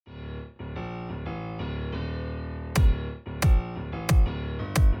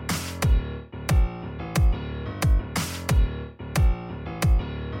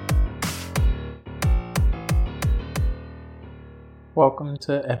Welcome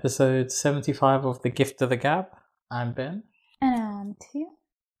to episode 75 of The Gift of the Gab. I'm Ben. And I'm Tia.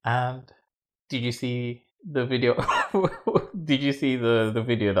 And did you see the video? Did you see the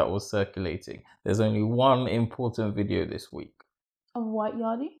video that was circulating? There's only one important video this week. Of White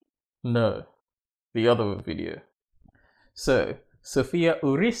Yardie? No, the other video. So, Sophia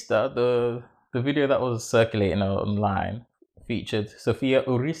Urista, the video that was circulating online featured Sophia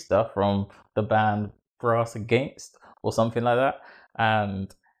Urista from the band Brass Against or something like that.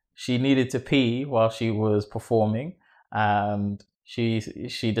 And she needed to pee while she was performing, and she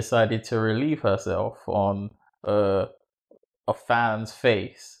decided to relieve herself on a fan's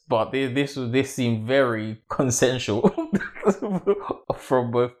face. But this seemed very consensual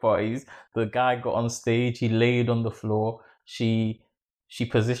from both parties. The guy got on stage, he laid on the floor. She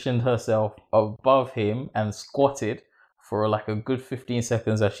positioned herself above him and squatted for like a good 15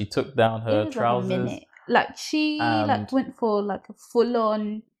 seconds as she took down her trousers. Like a minute. Like she went for like a full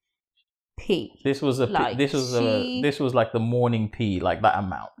on pee. This was like the morning pee, like that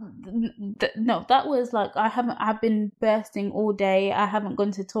amount. No, that was like I've been bursting all day. I haven't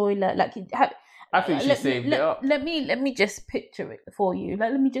gone to toilet. Like I think she saved it up. Let me just picture it for you.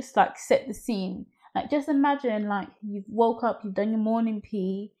 Like let me just like set the scene. Like just imagine like you've woke up, you've done your morning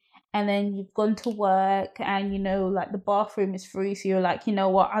pee, and then you've gone to work, and you know like the bathroom is free, so you're like, you know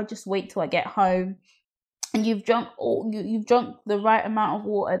what, I'll just wait till I get home. And you've drunk the right amount of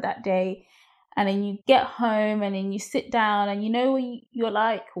water that day, and then you get home and then you sit down and you know you're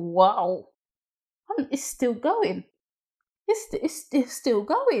like, wow, it's still going. It's still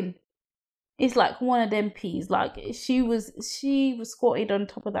going. It's like one of them peas. Like she was squatted on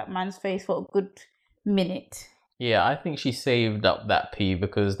top of that man's face for a good minute. Yeah, I think she saved up that pee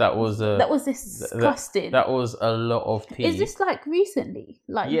because that was disgusting. That was a lot of pee. Is this like recently?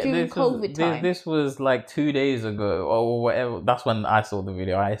 Like during COVID time? This was like 2 days ago or whatever. That's when I saw the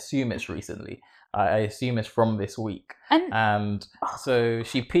video. I assume it's recently. I assume it's from this week. And so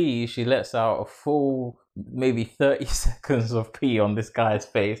she pees, she lets out a full maybe 30 seconds of pee on this guy's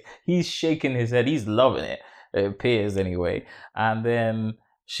face. He's shaking his head. He's loving it. It appears anyway. And then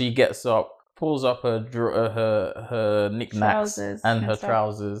she gets up, pulls up her knickknacks and her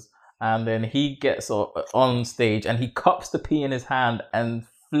trousers, and then he gets on stage and he cups the pee in his hand and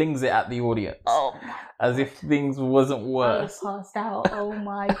flings it at the audience. Oh, as if things wasn't worse. I passed out. Oh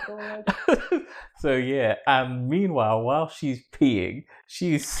my god. So yeah, and meanwhile, while she's peeing,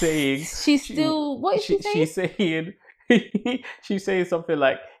 she's saying she's saying? She's saying something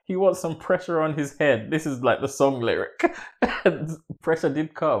like, he wants some pressure on his head. This is like the song lyric. Pressure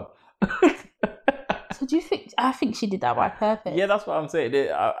did come. So do you think? I think she did that by purpose. Yeah, that's what I'm saying.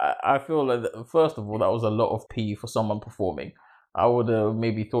 I feel like first of all, that was a lot of pee for someone performing. I would have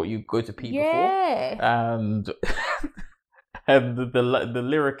maybe thought you'd go to pee before, and the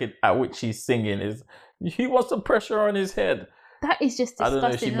lyric at which she's singing is, he wants some pressure on his head. That is just disgusting. I don't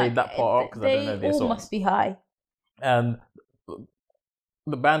know if she made that part up because I don't know this all song. Must be high. And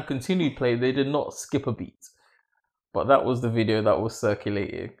the band continued playing. They did not skip a beat. But that was the video that was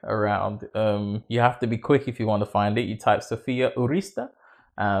circulating around. You have to be quick if you want to find it. You type Sophia Urista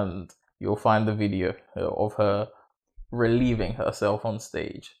and you'll find the video of her relieving herself on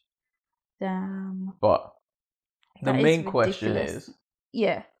stage. Damn. But the main question is...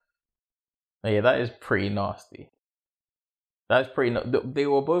 Yeah. Yeah, that is pretty nasty. That's pretty... They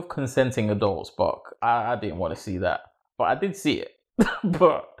were both consenting adults, but I didn't want to see that. But I did see it.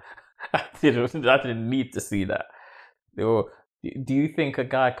 But I didn't need to see that. Do you think a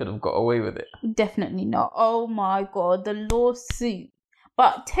guy could have got away with it? Definitely not. Oh my god, the lawsuit.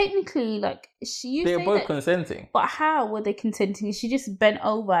 But technically, like, they were both consenting. But how were they consenting? She just bent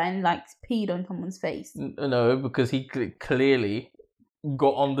over and like peed on someone's face. No, because he clearly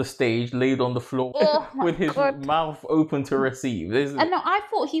got on the stage, laid on the floor with his mouth open to receive. And no, I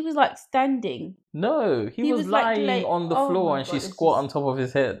thought he was like standing. No, he was lying on the floor and she squat on top of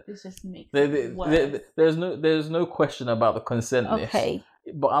his head. This just makes it worse. There's no question about the consentness. Okay.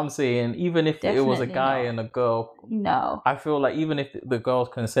 But I'm saying, even if it was a guy and a girl, no, I feel like even if the girl's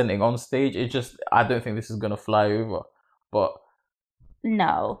consenting on stage, I don't think this is gonna fly over. But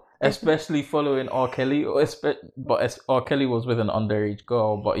no, especially following R. Kelly, but R. Kelly was with an underage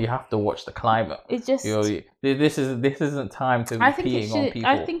girl. But you have to watch the climate. It's just this isn't time to be peeing on people.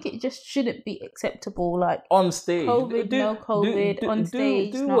 I think it just shouldn't be acceptable. Like on stage, COVID, no COVID, on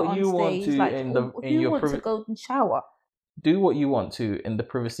stage, do not what you on want stage. to Like, in your to go and shower. Do what you want to in the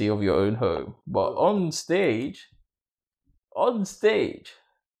privacy of your own home, but on stage,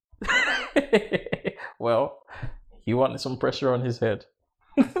 well, he wanted some pressure on his head.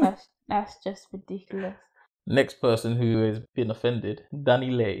 That's just ridiculous. Next person who has been offended,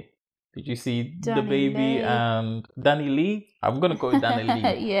 Danny Lay. Did you see the Danny baby Lay. and Danny Lee? I'm gonna call it Danny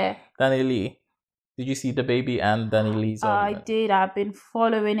Lee. Yeah. Danny Lee. Did you see the baby and Danny Lee's I argument? did. I've been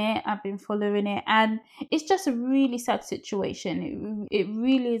following it, and it's just a really sad situation. It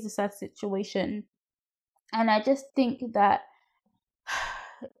really is a sad situation, and I just think that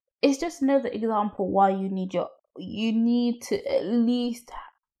it's just another example why you need to at least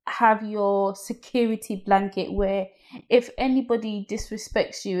have your security blanket, where if anybody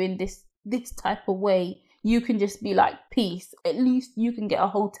disrespects you in this type of way, you can just be like, peace. At least you can get a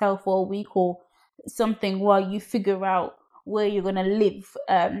hotel for a week or something while you figure out where you're gonna live.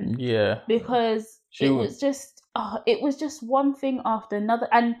 Yeah, Because it was just one thing after another,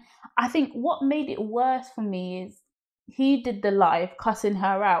 and I think what made it worse for me is he did the live cussing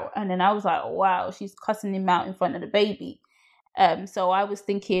her out, and then I was like, wow, she's cussing him out in front of the baby. So I was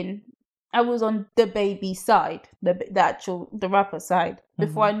thinking, I was on the baby side, the rapper side,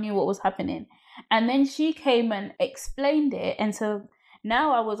 before I knew what was happening. And then she came and explained it, and so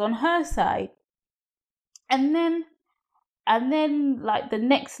now I was on her side. And then like the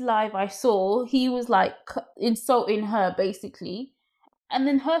next live I saw, he was like insulting her basically. And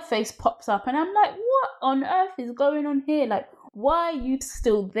then her face pops up, and I'm like, what on earth is going on here? Like, why are you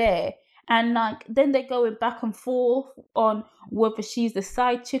still there? And like, then they're going back and forth on whether she's the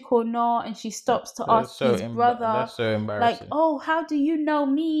side chick or not. And she stops to ask his brother, that's so like, embarrassing. oh, how do you know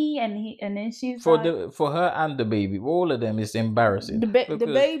me? And then she's For like, for her and the baby, all of them is embarrassing. the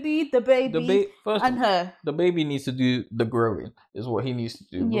baby, and her. The baby needs to do the growing, is what he needs to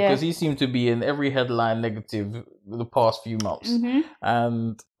do, Yeah. because he seemed to be in every headline negative the past few months.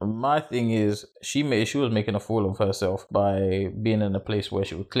 And my thing is, she was making a fool of herself by being in a place where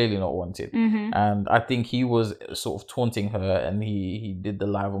she was clearly not wanted. And I think he was sort of taunting her, and he did the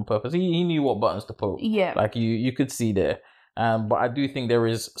live on purpose. He knew what buttons to poke. Yeah. Like you could see there. But I do think there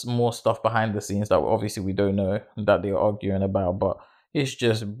is more stuff behind the scenes that obviously we don't know, that they're arguing about. But it's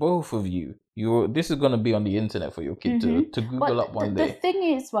just both of you. This is gonna be on the internet for your kid to Google up one day. The thing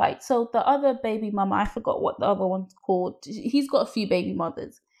is, right, so the other baby mama, I forgot what the other one's called. He's got a few baby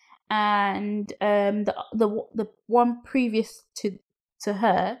mothers, and the one previous to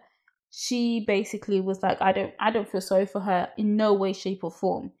her, she basically was like, I don't feel sorry for her in no way, shape, or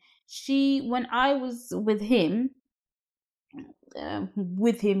form. When I was with him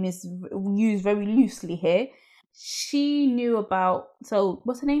is used very loosely here. She knew about, so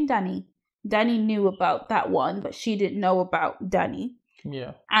what's her name? Danny knew about that one, but she didn't know about Danny.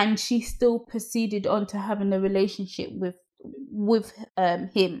 Yeah. And she still proceeded on to having a relationship with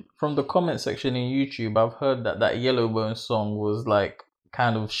him. From the comment section in YouTube, I've heard that Yellowbone song was like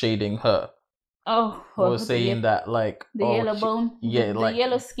kind of shading her. Oh, was saying that like the yellow bone, the like,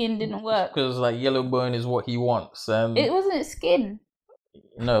 yellow skin didn't work because like yellow bone is what he wants, and it wasn't skin.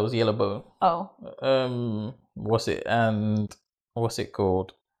 No, it was yellow bone. Oh, what's it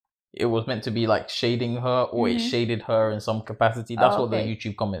called? It was meant to be like shading her, or it shaded her in some capacity. That's what the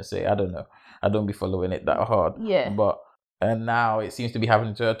YouTube comments say. I don't know. I don't be following it that hard. Yeah. And now it seems to be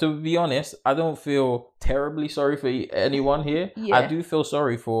happening to her. To be honest, I don't feel terribly sorry for anyone here. Yeah. I do feel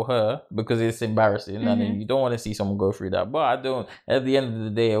sorry for her because it's embarrassing, and you don't want to see someone go through that. But I don't. At the end of the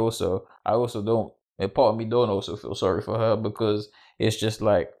day, I also don't. A part of me don't also feel sorry for her, because it's just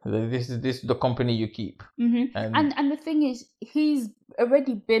like this is the company you keep. And the thing is, he's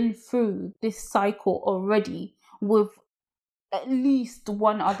already been through this cycle already with at least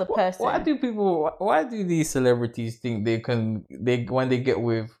one other person. Why do these celebrities think when they get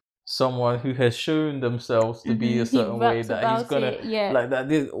with someone who has shown themselves to be a certain way, that he's gonna like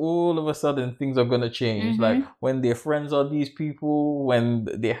that all of a sudden things are gonna change? Like when their friends are these people, when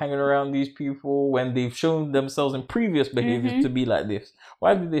they're hanging around these people, when they've shown themselves in previous behaviors to be like this,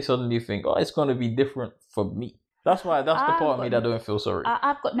 why do they suddenly think, oh, it's gonna be different for me? That's the part of me that don't feel sorry.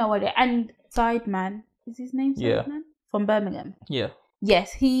 I've got no idea. And Sideman, is his name Sideman? Yeah. From Birmingham. Yeah.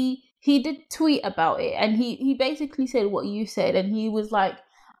 Yes, he did tweet about it, and he basically said what you said, and he was like,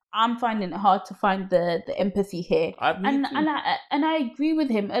 I'm finding it hard to find the empathy here. And I agree with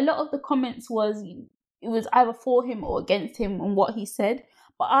him. A lot of the comments it was either for him or against him on what he said.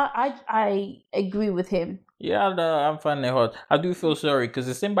 But I agree with him. Yeah, I'm finding it hard. I do feel sorry because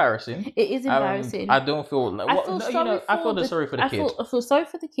it's embarrassing. It is embarrassing. I don't feel like I feel sorry for the kid. I feel sorry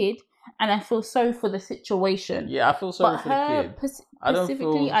for the kid, and I feel sorry for the situation. Yeah, I feel sorry for the kid. I don't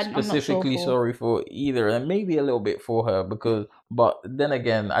feel specifically sorry for either, and maybe a little bit for her but then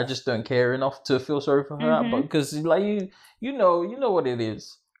again, I just don't care enough to feel sorry for her. But because like you know what it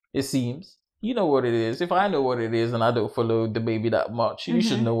is. It seems. You know what it is. If I know what it is and I don't follow the baby that much, you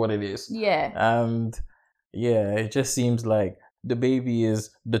should know what it is. Yeah. And Yeah, it just seems like the baby is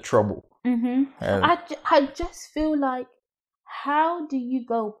the trouble. Mm-hmm. And I just feel like, how do you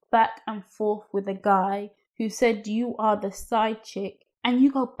go back and forth with a guy who said you are the side chick, and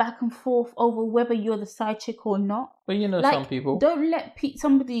you go back and forth over whether you're the side chick or not? but you know, some Like, people. don't let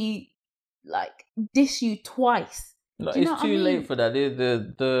somebody like dish you twice. No, Do you know it's what I too late mean? for that.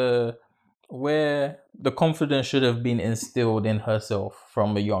 The where the confidence should have been instilled in herself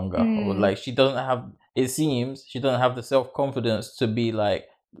from a younger. Or Mm, like she doesn't have. It seems she doesn't have the self confidence to be like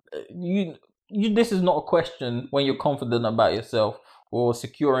you. You. This is not a question when you're confident about yourself or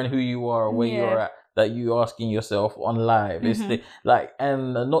secure in who you are or where you're yeah. at. That you asking yourself on live. It's Mm-hmm. the like,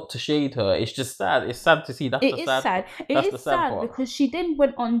 and not to shade her. It's just sad. It's sad to see. That's It the is sad. sad. It That's the is sad sad part. because she then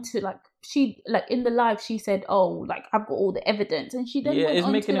went on to like in the live she said, "Oh, like I've got all the evidence," and she then Yeah, went it's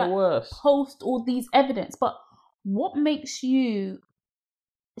on to making it like worse. post all these evidence. But what makes you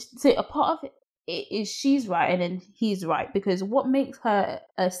say a part of it is she's right and then he's right, because what makes her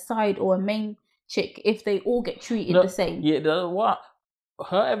a side or a main chick if they all get treated the No, same? yeah, what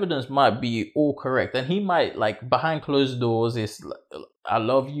her evidence might be all correct, and he might like behind closed doors is I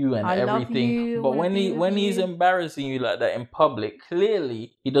love you and I love everything. you. But Want to be with when he's you. embarrassing you like that in public,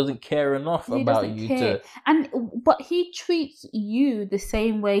 clearly he doesn't care enough He about doesn't you care, to. and but he treats you the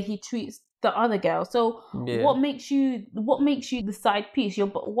same way he treats the other girl. So Yeah, what makes you the side piece? You're,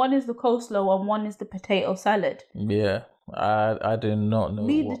 but one is the coleslaw and one is the potato salad. yeah. I do not know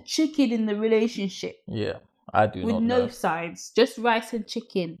Leave the what. chicken in the relationship Yeah, I do with not no know. sides, just rice and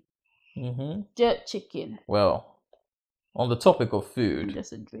chicken, jerk chicken. Well, on the topic of And food,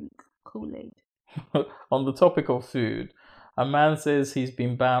 just a drink, Kool-Aid. on the topic of food, a man says he's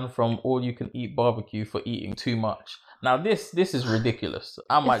been banned from all-you-can-eat barbecue for eating too much. Now, this is ridiculous.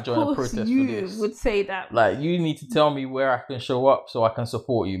 I might Of join a course, protest for you this. would say that. Like, you need to tell me where I can show up so I can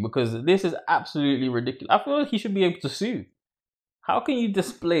support you, because this is absolutely ridiculous. I feel like he should be able to sue. How can you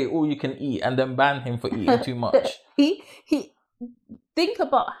display all you can eat and then ban him for eating too much? he think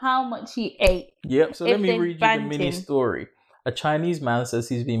about how much he ate. Yep, so let If me they read you the banned mini him. story. A Chinese man says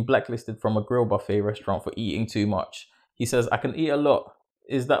he's been blacklisted from a grill buffet restaurant for eating too much. He says, I can eat a lot.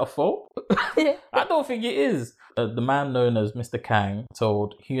 Is that a fault? I don't think it is. The man known as Mr. Kang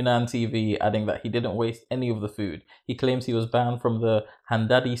told Hunan TV, adding that he didn't waste any of the food. He claims he was banned from the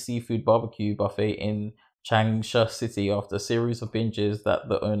Handadi Seafood Barbecue Buffet in Changsha City after a series of binges that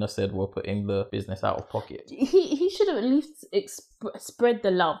the owner said were putting the business out of pocket. He should have at least spread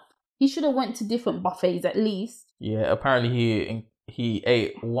the love. He should have went to different buffets at least. Yeah, apparently he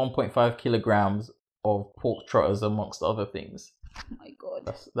ate 1.5 kilograms of pork trotters amongst other things. Oh my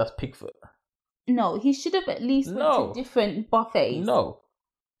god. That's pig foot. No, he should have at least went to No, different buffets. no,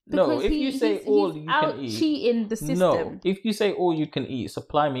 no. Because If you say he's all you out can eat, cheating the system. no. If you say all you can eat,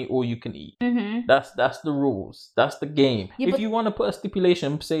 supply me all you can eat. Mm-hmm. That's the rules. That's the game. Yeah, if but- you want to put a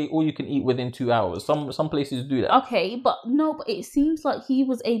stipulation, say all you can eat within 2 hours. Some places do that. Okay, but no, but it seems like he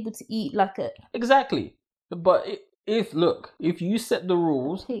was able to eat like a Exactly. But if you set the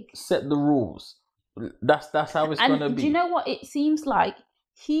rules, pig. set the rules. That's how it's gonna And be. do you know what? It seems like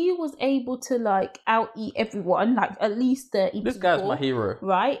he was able to like out eat everyone, like at least 30 This people, guy's my hero.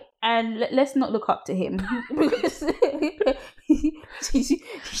 right? And let's not look up to him because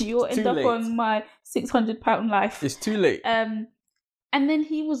you'll end up late. on my 600-pound life. It's too late. And then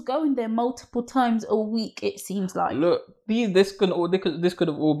he was going there multiple times a week. It seems like. Look, this could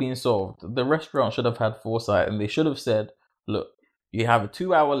have all been solved. The restaurant should have had foresight, and they should have said, "Look, you have a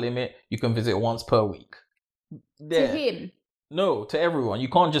 2-hour limit. You can visit once per week." To him. No, to everyone. You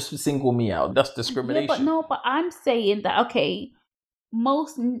can't just single me out. That's discrimination. Yeah, but I'm saying that okay.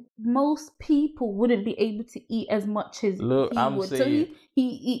 Most people wouldn't be able to eat as much as he would. So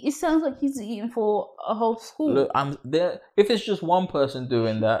he it sounds like he's eating for a whole school. Look, I'm there. If it's just one person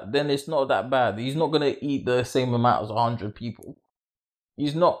doing that, then it's not that bad. He's not gonna eat the same amount as 100 people.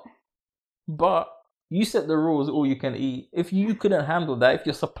 He's not. But you set the rules. All you can eat. If you couldn't handle that, if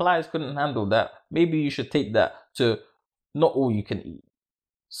your suppliers couldn't handle that, maybe you should take that to not all you can eat.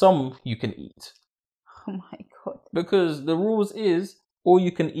 Some you can eat. Oh my god! Because the rules is all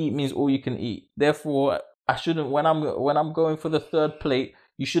you can eat means all you can eat. Therefore, I shouldn't when I'm going for the third plate,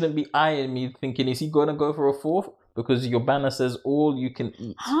 you shouldn't be eyeing me thinking, is he gonna go for a fourth? Because your banner says all you can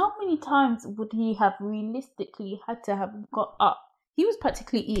eat. How many times would he have realistically had to have got up? He was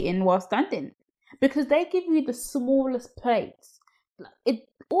practically eating while standing. Because they give you the smallest plates.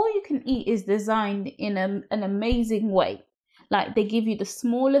 All you can eat is designed in an amazing way. Like they give you the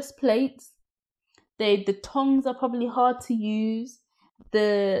smallest plates. The tongs are probably hard to use.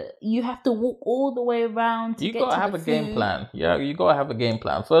 You have to walk all the way around to You get gotta to have the a game food. plan. Yeah, you gotta have a game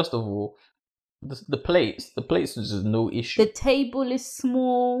plan. First of all, The plates is just no issue. The table is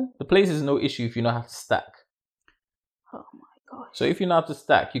small. The plates is no issue if you know how to stack. Oh my gosh. So if you know how to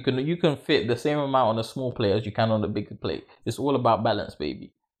stack, you can fit the same amount on a small plate as you can on a bigger plate. It's all about balance,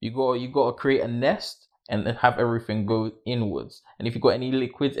 baby. You got to create a nest and then have everything go inwards. And if you got any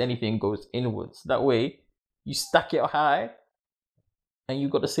liquids, anything goes inwards. That way, you stack it high, and you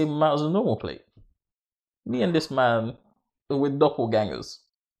got the same amount as a normal plate. Me and this man, we're doppelgangers.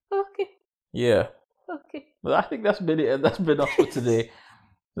 Okay. Yeah. Okay. But I think that's been it. That's been us for today.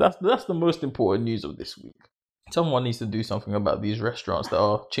 That's the most important news of this week. Someone needs to do something about these restaurants that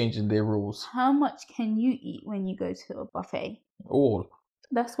are changing their rules. How much can you eat when you go to a buffet? All.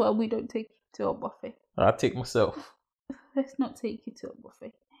 That's why we don't take you to a buffet. I take myself. Let's not take you to a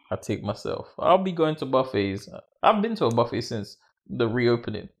buffet. I take myself. I'll be going to buffets. I've been to a buffet since the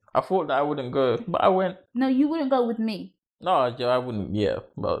reopening. I thought that I wouldn't go, but I went. No, you wouldn't go with me. No, I wouldn't. Yeah,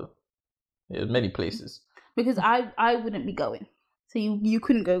 but there's many places. Because I wouldn't be going. So you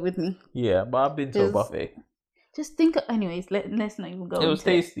couldn't go with me. Yeah, but I've been to a buffet. Just think. Anyways, let's not even go. It was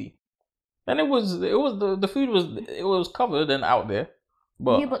tasty, and it was the food was covered and out there.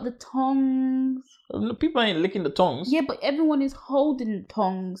 But yeah, but the tongs. People ain't licking the tongs. Yeah, but everyone is holding the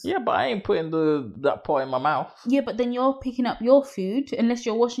tongs. Yeah, but I ain't putting that part in my mouth. Yeah, but then you're picking up your food unless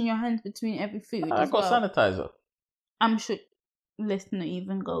you're washing your hands between every food. I got sanitizer. I'm sure. Let's not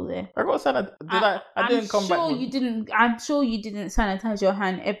even go there. I got sanitizer. I didn't come back. I'm sure you didn't sanitize your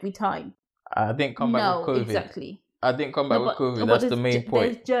hand every time. I didn't come back with COVID. Exactly. I didn't come back with COVID. That's the main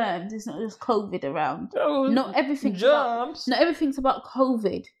point. There's germs. It's not just COVID around. No, not everything. Germs. Not everything's about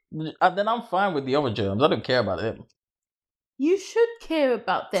COVID. Then I'm fine with the other germs. I don't care about them. You should care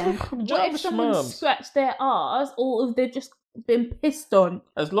about them. What if someone scratched their arse or if they've just been pissed on?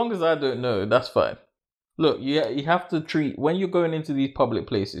 As long as I don't know, that's fine. Look, you have to treat, when you're going into these public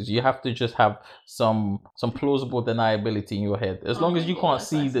places, you have to just have some plausible deniability in your head. As long as you can't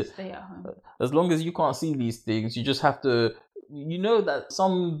see as long as you can't see these things, you just have to, you know that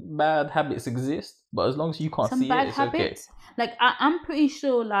some bad habits exist, but as long as you can't see it, it's okay. Like I'm pretty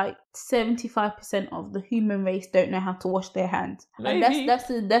sure like 75% of the human race don't know how to wash their hands. Maybe. And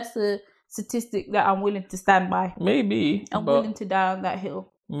that's a statistic that I'm willing to stand by. Maybe. I'm willing to die on that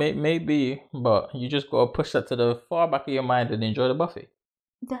hill. Maybe, but you just gotta push that to the far back of your mind and enjoy the buffet.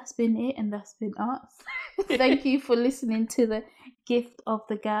 That's been it, and that's been us. Thank you for listening to the Gift of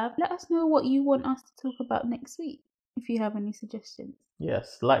the Gab. Let us know what you want us to talk about next week, if you have any suggestions.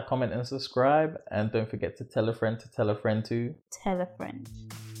 Yes, like, comment, and subscribe, and don't forget to tell a friend to tell a friend to tell a friend.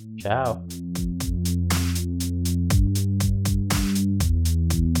 Ciao.